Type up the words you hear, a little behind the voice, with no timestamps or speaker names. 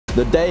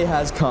The day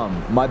has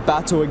come. My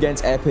battle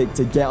against Epic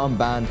to get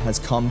unbanned has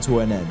come to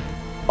an end.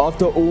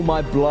 After all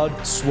my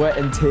blood, sweat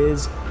and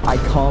tears, I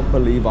can't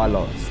believe I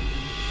lost.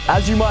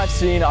 As you might have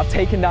seen, I've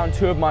taken down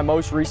 2 of my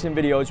most recent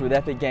videos with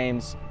Epic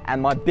Games,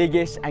 and my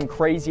biggest and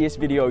craziest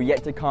video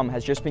yet to come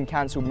has just been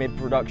cancelled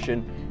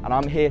mid-production, and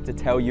I'm here to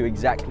tell you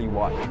exactly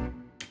why.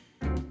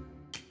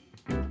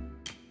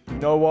 You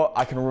know what?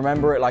 I can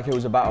remember it like it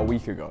was about a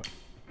week ago,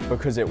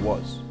 because it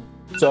was.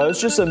 So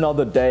it's just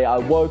another day. I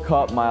woke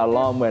up, my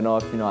alarm went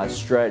off, I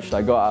stretched,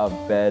 I got out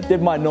of bed,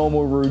 did my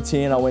normal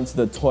routine. I went to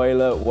the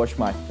toilet, washed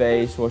my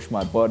face, washed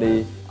my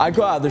body. I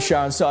got out of the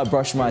shower and started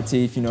brushing my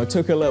teeth,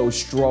 took a little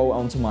stroll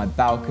onto my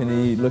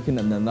balcony, looking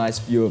at the nice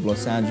view of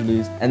Los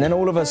Angeles. And then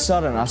all of a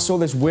sudden, I saw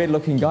this weird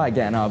looking guy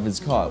getting out of his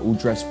car, all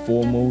dressed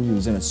formal. He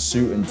was in a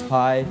suit and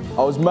tie.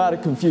 I was mad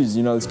and confused,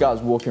 this guy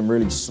was walking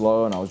really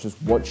slow and I was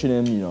just watching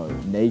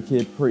him,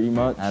 naked pretty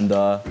much. And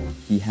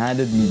he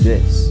handed me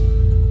this.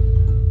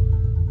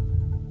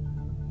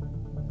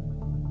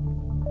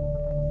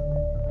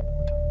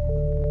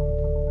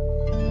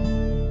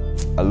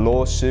 A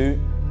lawsuit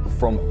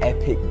from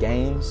Epic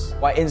Games.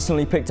 I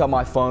instantly picked up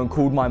my phone,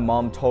 called my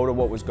mom, told her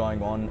what was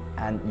going on,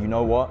 and you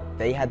know what?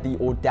 They had the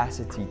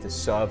audacity to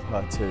serve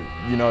her too.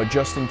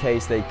 Just in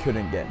case they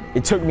couldn't get me.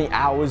 It took me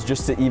hours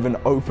just to even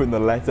open the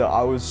letter.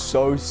 I was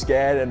so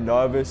scared and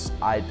nervous,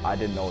 I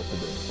didn't know what to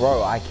do.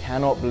 Bro, I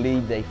cannot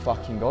believe they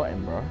fucking got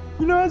him, bro.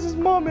 As his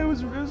mom, it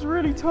was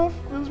really tough.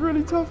 It was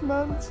really tough,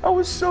 man. I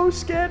was so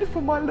scared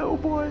for my little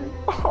boy.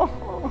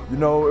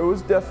 It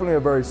was definitely a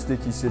very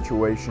sticky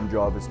situation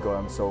Jarvis got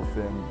himself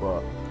in,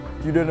 but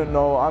if you didn't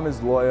know, I'm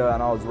his lawyer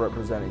and I was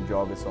representing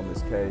Jarvis on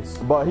this case.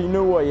 But he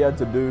knew what he had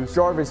to do.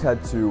 Jarvis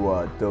had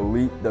to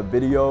delete the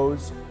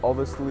videos,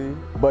 obviously.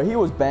 But he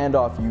was banned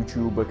off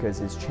YouTube because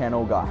his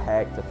channel got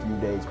hacked a few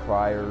days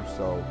prior,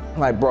 so.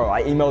 Bro,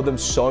 I emailed them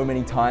so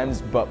many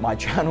times, but my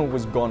channel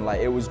was gone.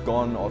 It was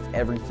gone off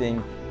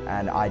everything,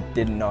 and I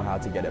didn't know how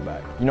to get it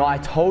back. I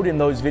told him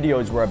those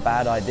videos were a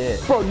bad idea.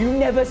 Bro, you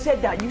never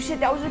said that. You said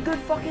that was a good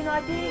fucking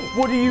idea.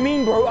 What do you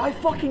mean, bro? I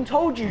fucking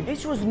told you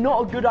this was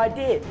not a good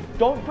idea.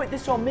 Don't put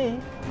this on me.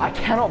 I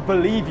cannot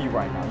believe you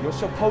right now. You're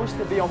supposed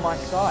to be on my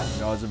side.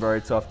 It was a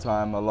very tough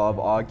time. A lot of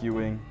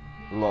arguing,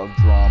 a lot of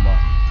drama,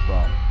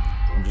 but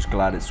I'm just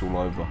glad it's all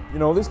over.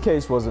 This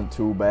case wasn't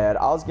too bad.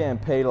 I was getting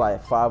paid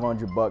like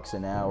 $500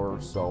 an hour,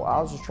 so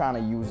I was just trying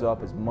to use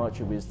up as much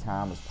of his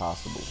time as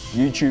possible.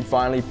 YouTube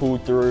finally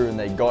pulled through and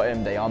they got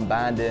him, they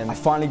unbanned him. I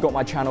finally got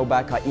my channel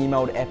back. I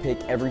emailed Epic,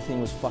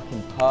 everything was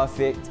fucking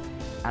perfect.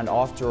 And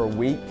after a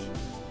week,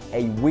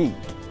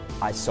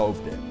 I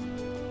solved it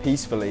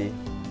peacefully.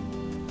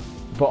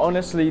 But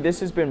honestly, this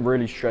has been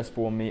really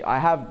stressful on me. I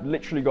have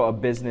literally got a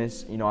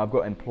business, I've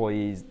got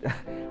employees.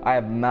 I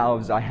have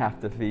mouths I have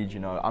to feed,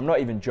 I'm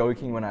not even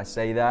joking when I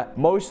say that.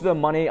 Most of the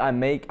money I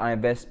make, I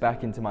invest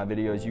back into my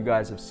videos. You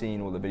guys have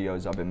seen all the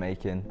videos I've been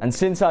making. And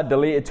since I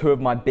deleted 2 of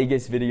my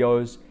biggest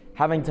videos,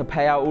 having to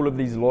pay out all of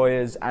these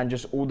lawyers and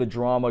just all the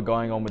drama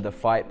going on with the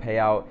fight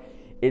payout,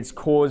 it's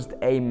caused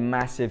a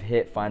massive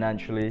hit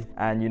financially,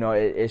 and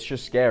it's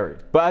just scary.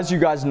 But as you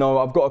guys know,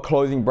 I've got a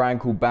clothing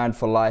brand called Banned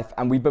for Life,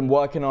 and we've been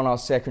working on our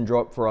second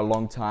drop for a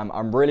long time.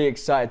 I'm really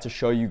excited to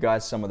show you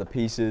guys some of the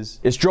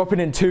pieces. It's dropping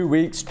in 2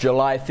 weeks,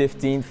 July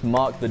 15th,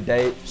 mark the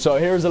date. So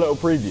here's a little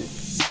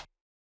preview.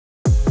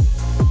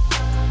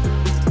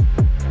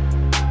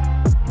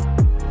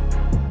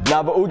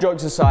 Now, but all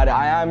jokes aside,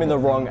 I am in the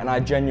wrong and I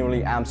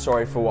genuinely am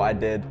sorry for what I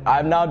did.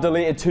 I've now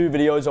deleted 2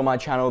 videos on my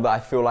channel that I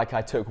feel like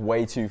I took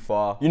way too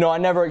far. I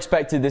never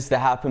expected this to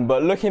happen,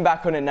 but looking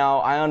back on it now,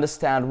 I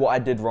understand what I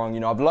did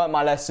wrong. I've learned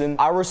my lesson.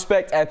 I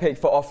respect Epic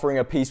for offering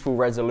a peaceful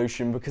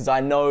resolution because I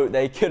know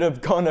they could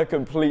have gone a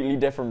completely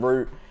different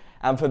route.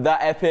 And for that,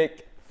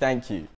 Epic, thank you.